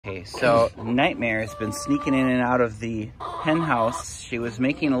Okay, so Nightmare has been sneaking in and out of the hen house. She was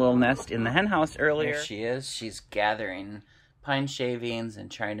making a little nest in the hen house earlier. There she is. She's gathering pine shavings and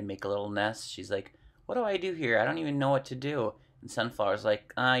trying to make a little nest. She's like, what do I do here? I don't even know what to do. And Sunflower's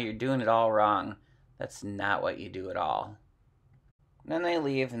like, you're doing it all wrong. That's not what you do at all. And then they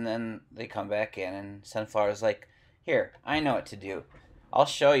leave and then they come back in and Sunflower's like, here, I know what to do. I'll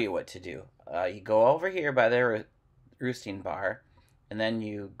show you what to do. You go over here by the roosting bar. And then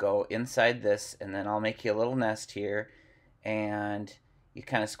you go inside this, and then I'll make you a little nest here, and you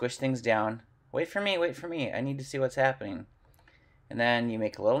kind of squish things down. Wait for me, I need to see what's happening. And then you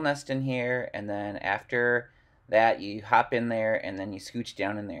make a little nest in here, and then after that you hop in there, and then you scooch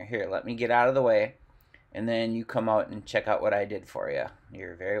down in there. Here, let me get out of the way, and then you come out and check out what I did for you.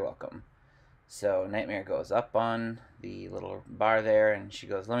 You're very welcome. So Nightmare goes up on the little bar there, and she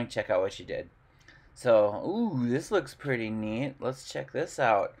goes, let me check out what you did. So, ooh, this looks pretty neat. Let's check this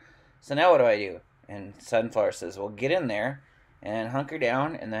out. So now what do I do? And Sunflower says, well, get in there and hunker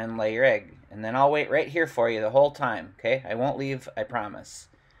down and then lay your egg. And then I'll wait right here for you the whole time, okay? I won't leave, I promise.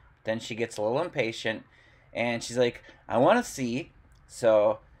 Then she gets a little impatient and she's like, I want to see.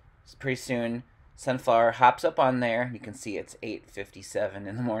 So pretty soon Sunflower hops up on there. You can see it's 8:57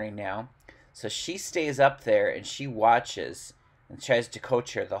 in the morning now. So she stays up there and she watches and tries to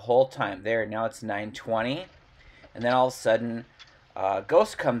coach her the whole time. There, now it's 9:20. And then all of a sudden,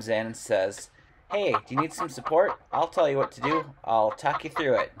 Ghost comes in and says, hey, do you need some support? I'll tell you what to do. I'll talk you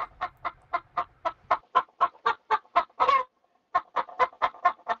through it.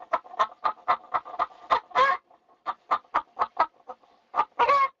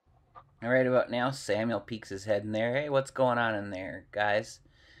 All right, about now, Samuel peeks his head in there. Hey, what's going on in there, guys?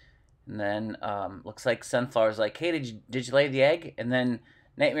 And then looks like Sunflower's like, hey, did you lay the egg? And then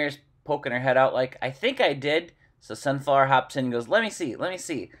Nightmare's poking her head out like, I think I did. So Sunflower hops in and goes, let me see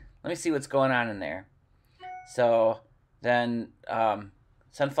what's going on in there. So then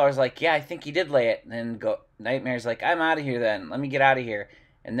Sunflower's like, yeah, I think you did lay it. And then Nightmare's like, I'm out of here then. Let me get out of here.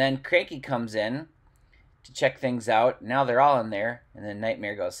 And then Cranky comes in to check things out. Now they're all in there. And then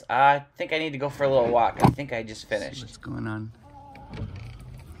Nightmare goes, I think I need to go for a little walk. I think I just finished. What's going on?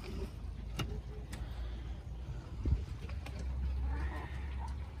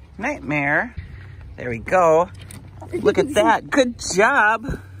 Nightmare. There we go. Look at that. Good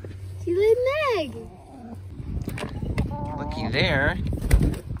job. You laid an egg. Looky there.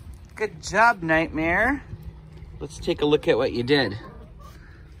 Good job, Nightmare. Let's take a look at what you did.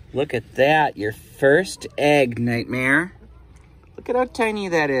 Look at that. Your first egg, Nightmare. Look at how tiny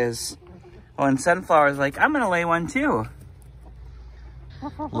that is. Oh, and Sunflower's like, I'm going to lay one too.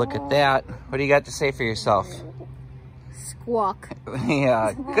 Look at that. What do you got to say for yourself? Squawk.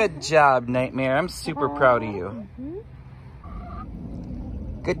 Yeah, good job, Nightmare. I'm super proud of you.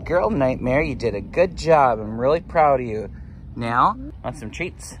 Good girl, Nightmare. You did a good job. I'm really proud of you. Now, want some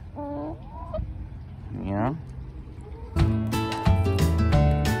treats? Yeah.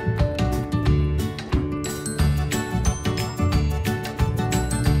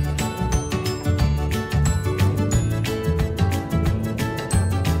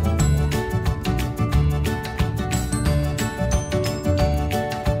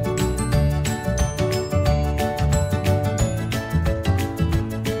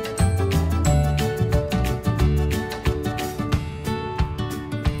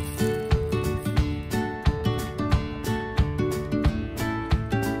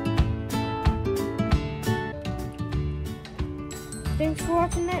 Thanks for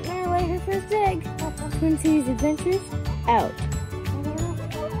watching Nightmare lay her first egg. Twin Cities Adventures, out.